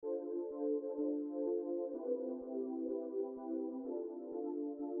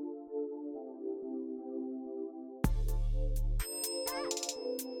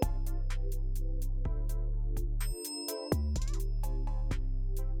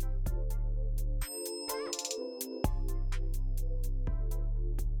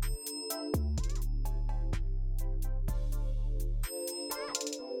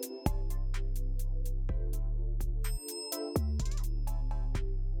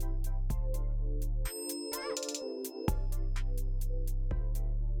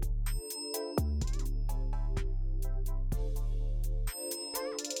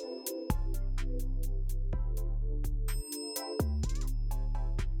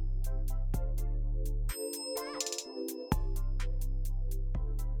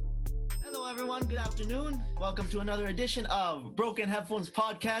everyone. Good afternoon. Welcome to another edition of Broken Headphones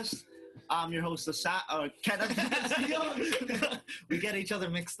Podcast. I'm your host, Kenneth. We get each other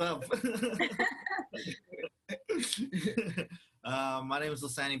mixed up. My name is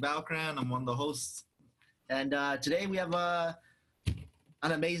Osani Kenneth. I'm one of the hosts. And today we have an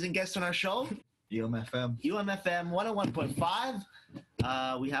amazing guest on our show. UMFM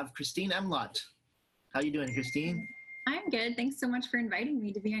 101.5. We have Christine Emlott. How you doing, Christine? I'm good. Thanks so much for inviting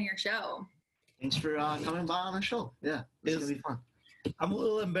me to be on your show. Thanks for coming by on the show. Yeah, it's going to be fun. I'm a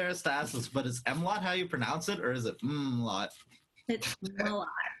little embarrassed to ask this, but is Emlott how you pronounce it, or is it Mlott? It's Mlott.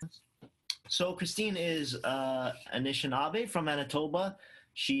 So Christine is an Anishinaabe from Manitoba.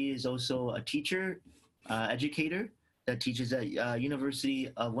 She is also a teacher, educator that teaches at University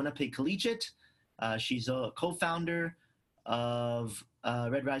of Winnipeg Collegiate. She's a co-founder of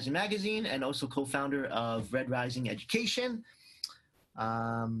Red Rising Magazine and also co-founder of Red Rising Education.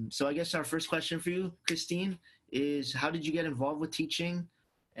 So I guess our first question for you, Christine, is how did you get involved with teaching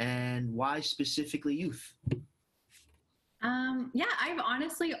and why specifically youth? Yeah, I've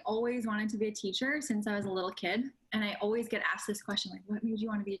honestly always wanted to be a teacher since I was a little kid. And I always get asked this question, like, what made you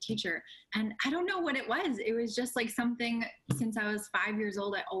want to be a teacher? And I don't know what it was. It was just like something since I was 5 years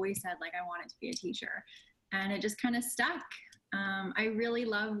old, I always said like I wanted to be a teacher. And it just kind of stuck. I really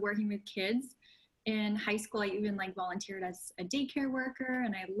love working with kids. In high school, I even like volunteered as a daycare worker,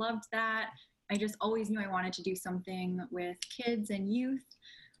 and I loved that. I just always knew I wanted to do something with kids and youth.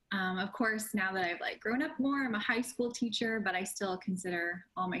 Of course, now that I've like grown up more, I'm a high school teacher, but I still consider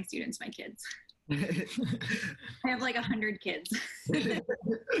all my students my kids. I have like 100 kids.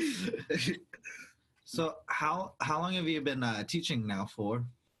 So how long have you been teaching now for?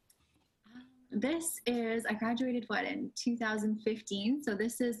 I graduated in 2015. So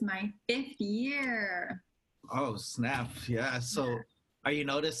this is my 5th year. Oh, snap. Yeah. So are you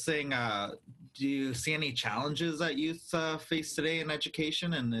noticing, do you see any challenges that youth face today in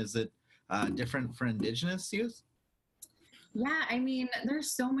education? And is it different for Indigenous youth? Yeah, I mean,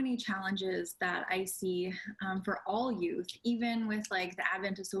 there's so many challenges that I see for all youth, even with like the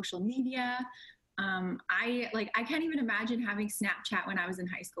advent of social media. I can't even imagine having Snapchat when I was in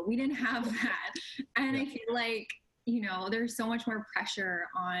high school. We didn't have that. And I feel like, there's so much more pressure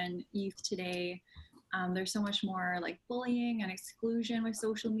on youth today. There's so much more like bullying and exclusion with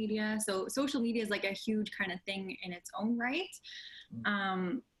social media. So social media is like a huge kind of thing in its own right.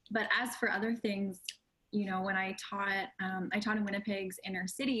 But as for other things, when I taught in Winnipeg's inner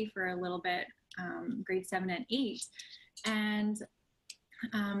city for a little bit, grade 7 and 8, and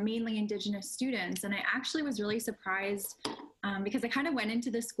mainly Indigenous students. And I actually was really surprised because I kind of went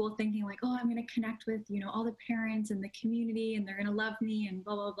into the school thinking like, oh, I'm going to connect with, all the parents and the community and they're going to love me and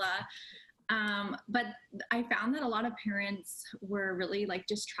blah, blah, blah. But I found that a lot of parents were really like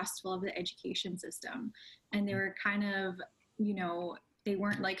distrustful of the education system, and they were kind of, they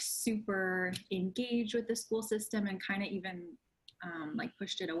weren't like super engaged with the school system and kind of even like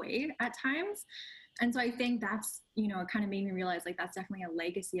pushed it away at times. And so I think that's, it kind of made me realize like that's definitely a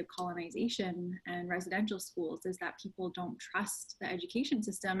legacy of colonization and residential schools, is that people don't trust the education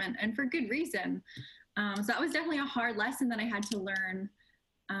system, and for good reason. So that was definitely a hard lesson that I had to learn.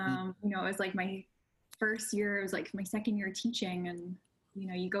 It was like my first year, it was like my second year teaching, and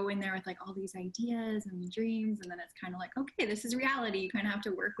you go in there with like all these ideas and dreams, and then it's kind of like, okay, this is reality. You kind of have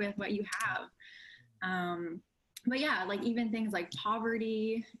to work with what you have. But yeah, like even things like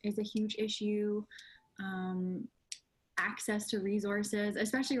poverty is a huge issue. Access to resources,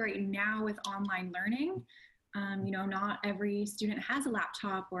 especially right now with online learning. Not every student has a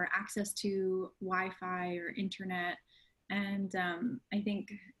laptop or access to Wi-Fi or internet. And I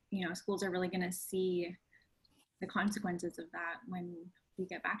think, schools are really going to see the consequences of that when we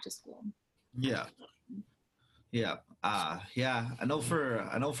get back to school. Yeah. I know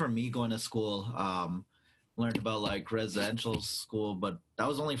for me going to school, learned about like residential school, but that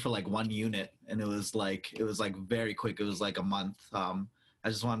was only for like one unit, and it was like very quick. It was like a month. I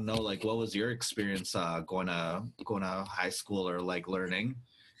just want to know like what was your experience going to high school or like learning?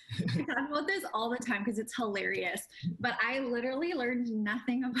 I talk about this all the time because it's hilarious, but I literally learned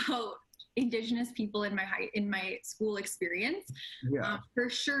nothing about Indigenous people in my school experience. Yeah. For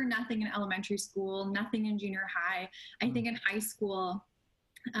sure, nothing in elementary school, nothing in junior high. I think in high school,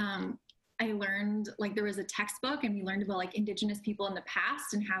 I learned like there was a textbook, and we learned about like Indigenous people in the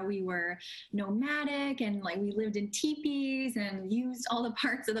past and how we were nomadic, and like we lived in teepees and used all the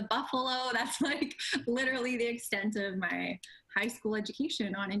parts of the buffalo. That's like literally the extent of my high school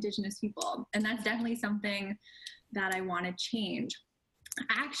education on Indigenous people. And that's definitely something that I want to change.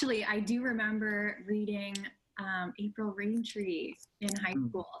 Actually, I do remember reading April Raintree in high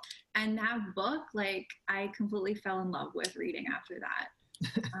school. And that book, like, I completely fell in love with reading after that.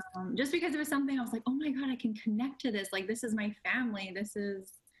 Just because it was something I was like, oh my God, I can connect to this. Like, this is my family. This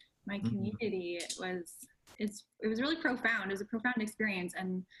is my community. It was really profound. It was a profound experience.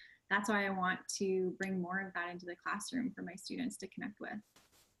 And that's why I want to bring more of that into the classroom for my students to connect with.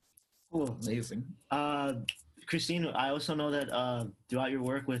 Cool. Amazing. Christine, I also know that throughout your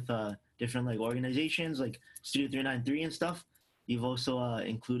work with different like organizations like Studio 393 and stuff, you've also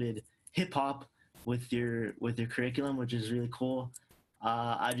included hip hop with your curriculum, which is really cool.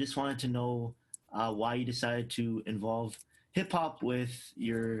 I just wanted to know why you decided to involve hip hop with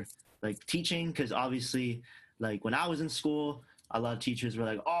your like teaching, because obviously, like when I was in school, a lot of teachers were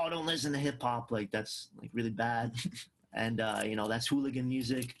like, "Oh, don't listen to hip hop, like that's like really bad," and you know, that's hooligan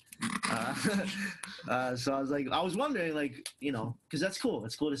music. So I was wondering, like, you know, because that's cool.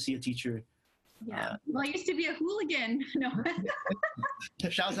 It's cool to see a teacher. Yeah. Well, I used to be a hooligan. No.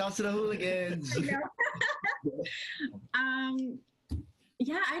 Shouts out to the hooligans.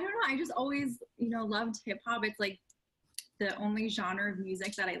 Yeah, I don't know. I just always, you know, loved hip hop. It's like the only genre of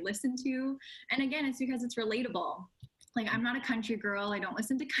music that I listen to. And again, it's because it's relatable. Like, I'm not a country girl. I don't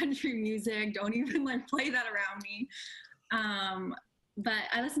listen to country music. Don't even like play that around me. But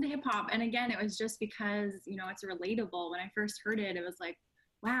I listen to hip hop. And again, it was just because, you know, it's relatable. When I first heard it, it was like,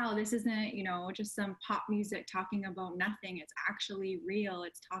 wow, this isn't, you know, just some pop music talking about nothing. It's actually real.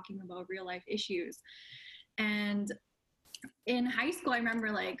 It's talking about real life issues. And in high school, I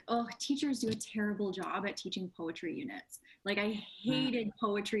remember like, oh, teachers do a terrible job at teaching poetry units. Like, I hated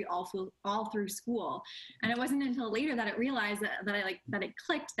poetry all through school. And it wasn't until later that I realized that it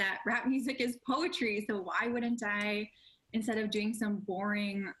clicked that rap music is poetry. So why wouldn't I, instead of doing some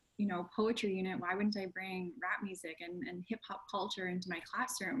boring, you know, poetry unit, why wouldn't I bring rap music and hip hop culture into my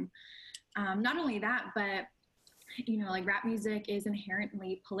classroom? Not only that, but, you know, like rap music is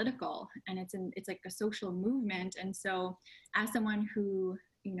inherently political, and it's like a social movement. And so as someone who,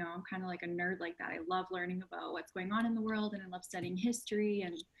 you know, I'm kind of like a nerd like that, I love learning about what's going on in the world, and I love studying history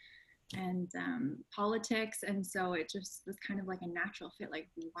and politics. And so it just was kind of like a natural fit. Like,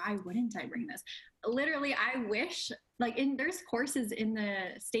 why wouldn't I bring this? Literally, I wish, like, there's courses in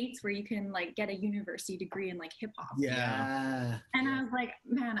the States where you can like get a university degree in like hip hop. Yeah. And I was like,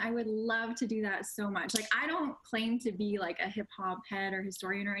 man, I would love to do that so much. Like, I don't claim to be like a hip hop head or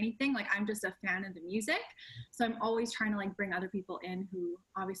historian or anything. Like, I'm just a fan of the music. So I'm always trying to like bring other people in who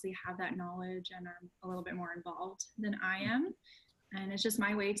obviously have that knowledge and are a little bit more involved than I am. And it's just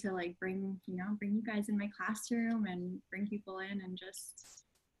my way to like bring you guys in my classroom and bring people in and just,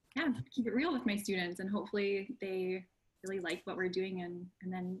 yeah, keep it real with my students. And hopefully they really like what we're doing and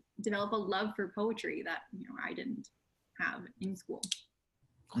then develop a love for poetry that, you know, I didn't have in school.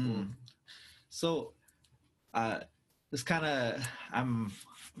 Cool. So this kind of, I'm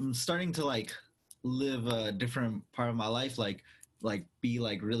starting to like live a different part of my life, like be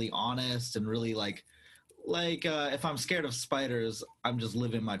like really honest and really like if I'm scared of spiders, I'm just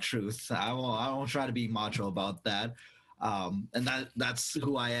living my truth. I won't try to be macho about that. And that's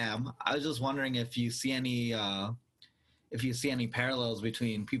who I am. I was just wondering if you see any parallels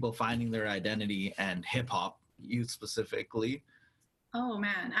between people finding their identity and hip hop, youth specifically. Oh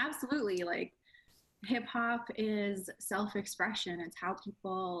man, absolutely. Like, hip hop is self-expression. It's how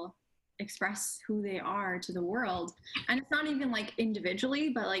people express who they are to the world. And it's not even like individually,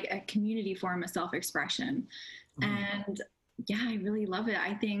 but like a community form of self-expression. And yeah, I really love it.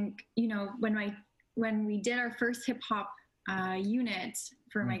 I think, you know, when we did our first hip hop unit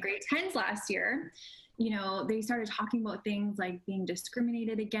for my grade 10s last year, you know, they started talking about things like being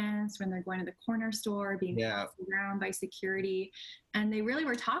discriminated against when they're going to the corner store, being passed around by security. And they really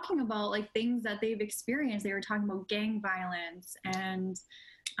were talking about like things that they've experienced. They were talking about gang violence and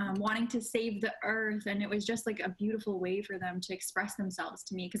wanting to save the earth. And it was just like a beautiful way for them to express themselves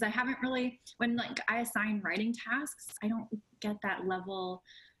to me. Because I haven't really, when like I assign writing tasks, I don't get that level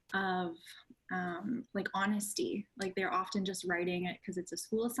of like honesty. Like, they're often just writing it because it's a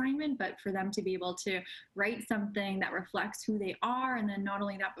school assignment, but for them to be able to write something that reflects who they are, and then not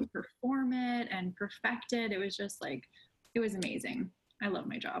only that, but perform it and perfect it, it was just like, it was amazing. I love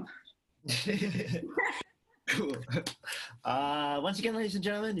my job. Cool. Once again, ladies and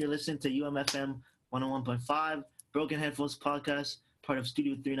gentlemen, you're listening to UMFM 101.5, Broken Headphones Podcast, part of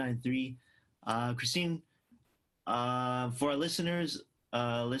Studio 393. Christine, for our listeners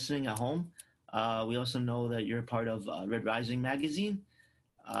listening at home, we also know that you're part of Red Rising magazine.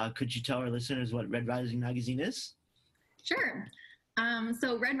 Could you tell our listeners what Red Rising magazine is? Sure.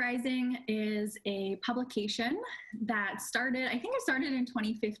 So Red Rising is a publication that started, I think it started in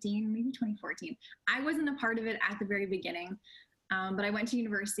 2015, maybe 2014. I wasn't a part of it at the very beginning. But I went to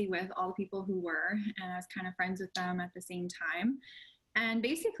university with all the people who were, and I was kind of friends with them at the same time. And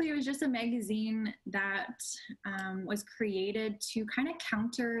basically, it was just a magazine that was created to kind of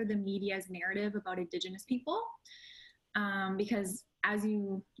counter the media's narrative about Indigenous people. Because as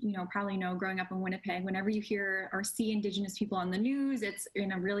you probably know, growing up in Winnipeg, whenever you hear or see Indigenous people on the news, it's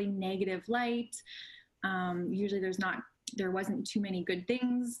in a really negative light. Usually there wasn't too many good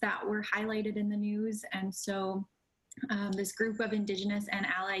things that were highlighted in the news. And so this group of Indigenous and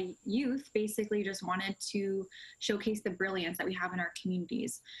ally youth basically just wanted to showcase the brilliance that we have in our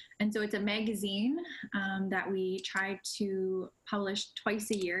communities. And so it's a magazine that we try to publish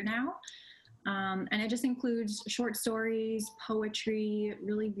twice a year now. And it just includes short stories, poetry,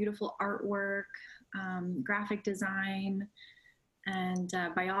 really beautiful artwork, graphic design, and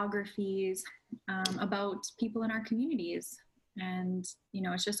biographies about people in our communities. And,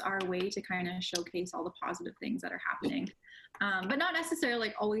 it's just our way to kind of showcase all the positive things that are happening. But not necessarily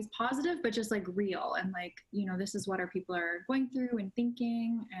like always positive, but just like real. And like, this is what our people are going through and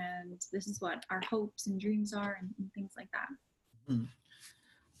thinking. And this is what our hopes and dreams are and things like that. Mm.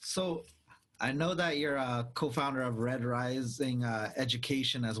 So I know that you're a co-founder of Red Rising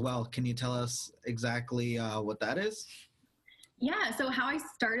Education as well. Can you tell us exactly what that is? Yeah, so how I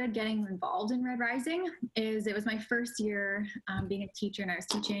started getting involved in Red Rising is it was my first year being a teacher, and I was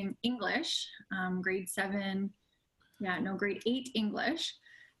teaching English, grade 8 English.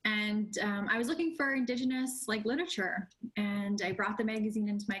 And I was looking for Indigenous literature, and I brought the magazine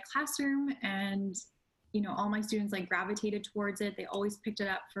into my classroom, and all my students gravitated towards it. They always picked it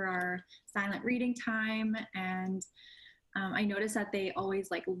up for our silent reading time, and I noticed that they always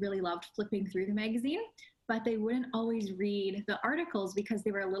really loved flipping through the magazine, but they wouldn't always read the articles because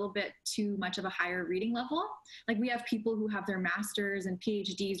they were a little bit too much of a higher reading level. We have people who have their masters and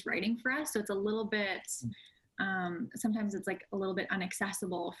PhDs writing for us, so it's a little bit sometimes it's a little bit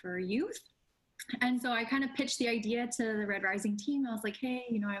inaccessible for youth. And so I kind of pitched the idea to the Red Rising team. I was like, hey,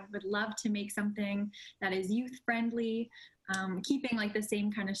 I would love to make something that is youth friendly, keeping the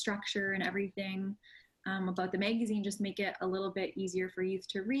same kind of structure and everything about the magazine, just make it a little bit easier for youth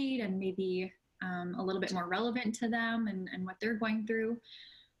to read and maybe a little bit more relevant to them and what they're going through.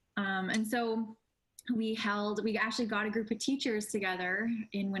 And so we actually got a group of teachers together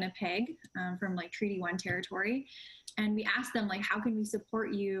in Winnipeg from Treaty 1 territory. And we asked them, how can we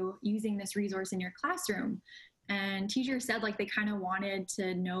support you using this resource in your classroom? And teachers said, they kind of wanted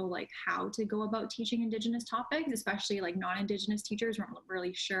to know, how to go about teaching Indigenous topics, especially non-Indigenous teachers weren't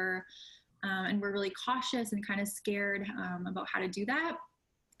really sure. And we're really cautious and kind of scared about how to do that.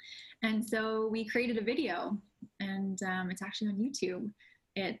 And so we created a video, and it's actually on YouTube.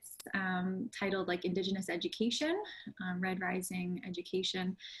 It's titled Indigenous Education, Red Rising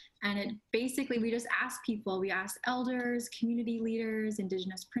Education. And it basically, we just asked people, we asked elders, community leaders,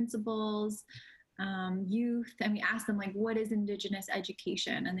 Indigenous principals, youth, and we asked them what is Indigenous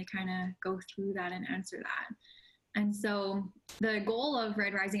education? And they kind of go through that and answer that. And so the goal of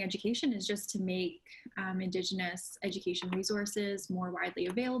Red Rising Education is just to make Indigenous education resources more widely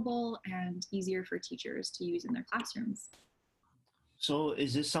available and easier for teachers to use in their classrooms. So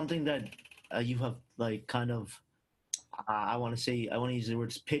is this something that you have I want to use the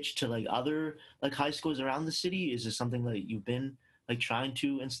words pitched to other high schools around the city? Is this something that you've been trying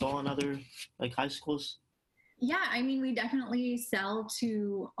to install in other high schools? Yeah, I mean, we definitely sell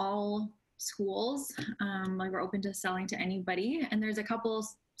to all schools. We're open to selling to anybody. And there's a couple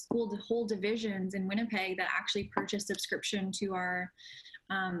whole divisions in Winnipeg that actually purchase subscription to our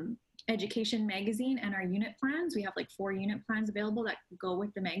education magazine and our unit plans. We have 4 unit plans available that go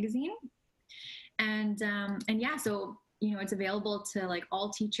with the magazine. And yeah, so, it's available to all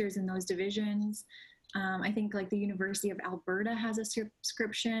teachers in those divisions. I think the University of Alberta has a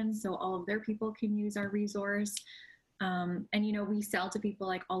subscription, so all of their people can use our resource. And, we sell to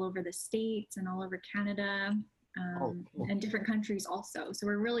people all over the States and all over Canada Cool. and different countries also. So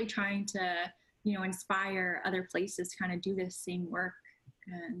we're really trying to, inspire other places to kind of do this same work.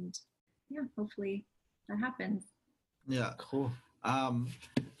 And yeah, hopefully that happens. Yeah. Cool. I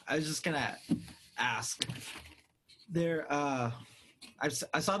was just gonna ask. I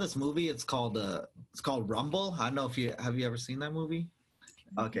saw this movie. It's called Rumble. I don't know if you ever seen that movie.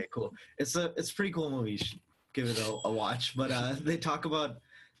 Okay, cool. It's a pretty cool movie. You should give it a watch. But they talk about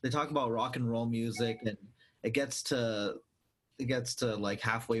rock and roll music, and it gets to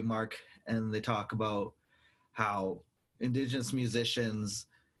halfway mark, and they talk about how Indigenous musicians,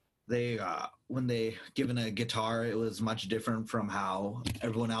 they when they given a guitar, it was much different from how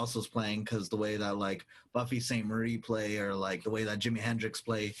everyone else was playing, because the way that Buffy St. Marie play, or the way that Jimi Hendrix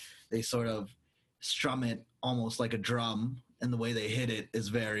play, they sort of strum it almost like a drum, and the way they hit it is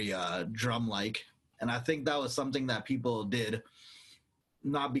very drum-like. And I think that was something that people did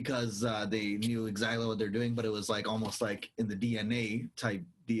not because they knew exactly what they're doing, but it was like almost like in the DNA type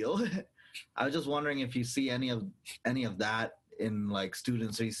deal. I was just wondering if you see any of that in like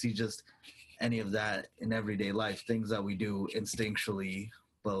students, or you see just any of that in everyday life, things that we do instinctually,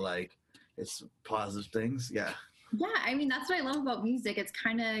 but like it's positive things. Yeah. Yeah, I mean, that's what I love about music. It's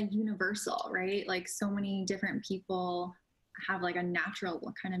kind of universal, right? Like so many different people have like a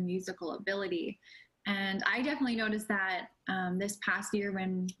natural kind of musical ability. And I definitely noticed that this past year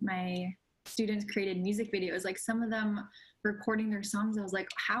when my students created music videos, like some of them recording their songs, I was like,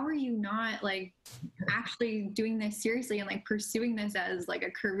 how are you not like actually doing this seriously and like pursuing this as like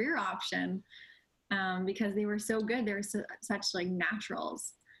a career option? Because they were so good. They were such like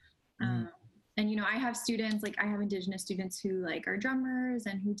naturals. And, you know, I have students, like I have Indigenous students who like are drummers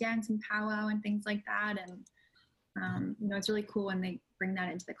and who dance in powwow and things like that. And, you know, it's really cool when they bring that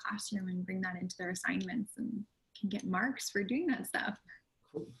into the classroom and bring that into their assignments and can get marks for doing that stuff.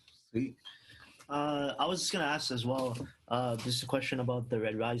 Cool. Sweet. I was just going to ask as well, just a question about the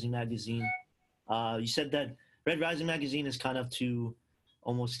Red Rising magazine. You said that Red Rising magazine is kind of to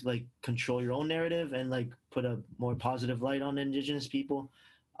almost like control your own narrative and like put a more positive light on Indigenous people.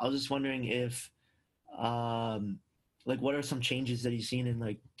 I was just wondering if, like, what are some changes that you've seen in,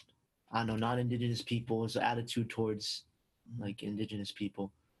 like, I don't know, non-Indigenous people's attitude towards, like, Indigenous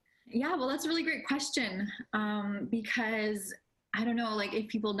people? Yeah, well, that's a really great question because I don't know, like, if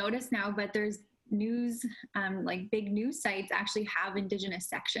people notice now, but there's news, like big news sites actually have Indigenous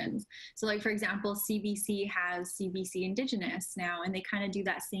sections. So like, for example, CBC has CBC Indigenous now, and they kind of do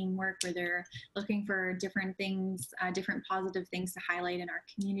that same work where they're looking for different things, different positive things to highlight in our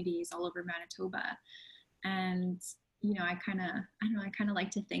communities all over Manitoba. And, you know, I kind of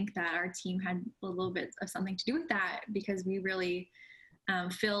like to think that our team had a little bit of something to do with that, because we really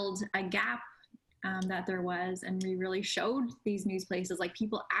filled a gap that there was, and we really showed these news places, like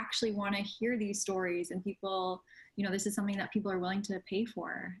people actually want to hear these stories, and people, you know, this is something that people are willing to pay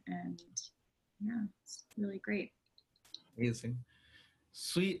for, and yeah, it's really great. Amazing.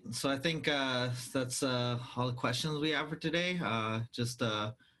 Sweet. So I think that's all the questions we have for today.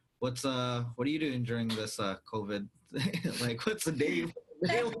 What are you doing during this COVID? Like, what's the day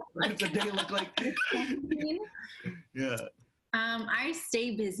look like? Yeah. I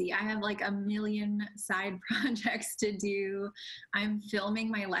stay busy. I have like a million side projects to do. I'm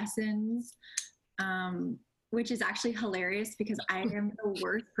filming my lessons, which is actually hilarious because I am the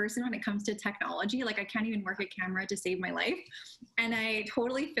worst person when it comes to technology. Like I can't even work a camera to save my life. And I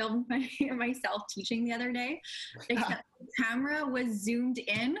totally filmed myself teaching the other day, except the camera was zoomed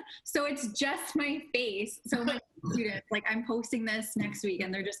in. So it's just my face. So my students, like I'm posting this next week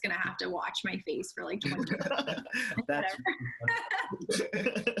and they're just going to have to watch my face for like 20 minutes. That's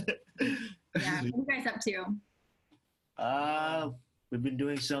Yeah, what are you guys up to? We've been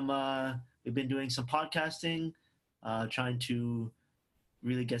doing some podcasting, trying to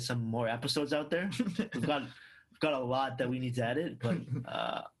really get some more episodes out there. We've got a lot that we need to edit, but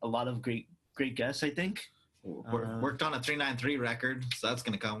a lot of great guests, I think. Worked on a 393 record, so that's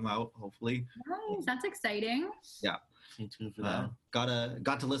gonna come out hopefully. Nice, that's exciting. Yeah. Stay tuned for that.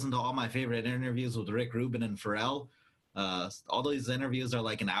 Got to listen to all my favorite interviews with Rick Rubin and Pharrell. All these interviews are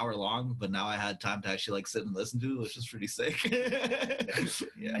like an hour long, but now I had time to actually like sit and listen to it, which is pretty sick.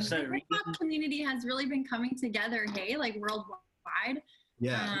 Yeah, the hip hop community has really been coming together, hey, like worldwide.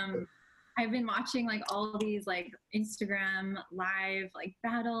 Yeah. I've been watching like all these like Instagram live like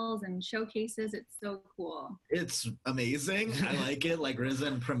battles and showcases. It's so cool. It's amazing. I like it. Like RZA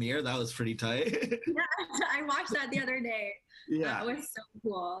and Premiere, that was pretty tight. Yeah, I watched that the other day. Yeah. It was so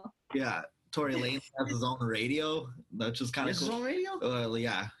cool. Yeah. Tory Lanez has his own radio, which is kind of cool. His own radio?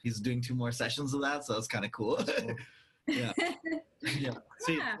 Yeah, he's doing 2 more sessions of that, so that's kind of cool. Yeah. Yeah.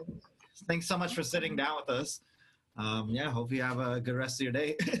 See, thanks so much for sitting down with us. Yeah, hope you have a good rest of your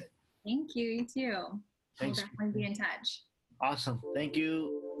day. Thank you. You too. Thanks. We'll definitely be in touch. Awesome. Thank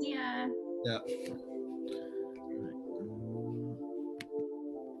you. Yeah. Yeah.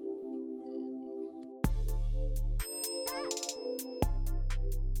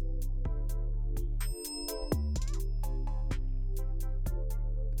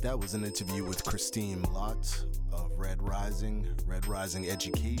 That was an interview with Christine Lott of Red Rising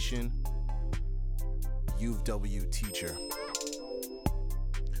Education, UW teacher.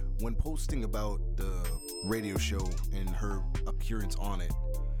 When posting about the radio show and her appearance on it,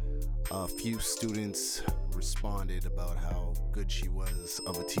 a few students responded about how good she was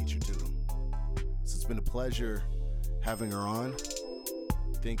of a teacher to them. So it's been a pleasure having her on.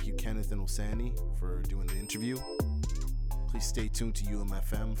 Thank you, Kenneth and Osani, for doing the interview. Please stay tuned to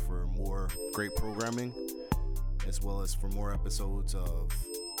UMFM for more great programming, as well as for more episodes of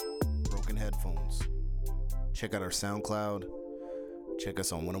Broken Headphones. Check out our SoundCloud. Check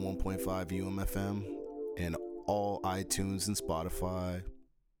us on 101.5 UMFM and all iTunes and Spotify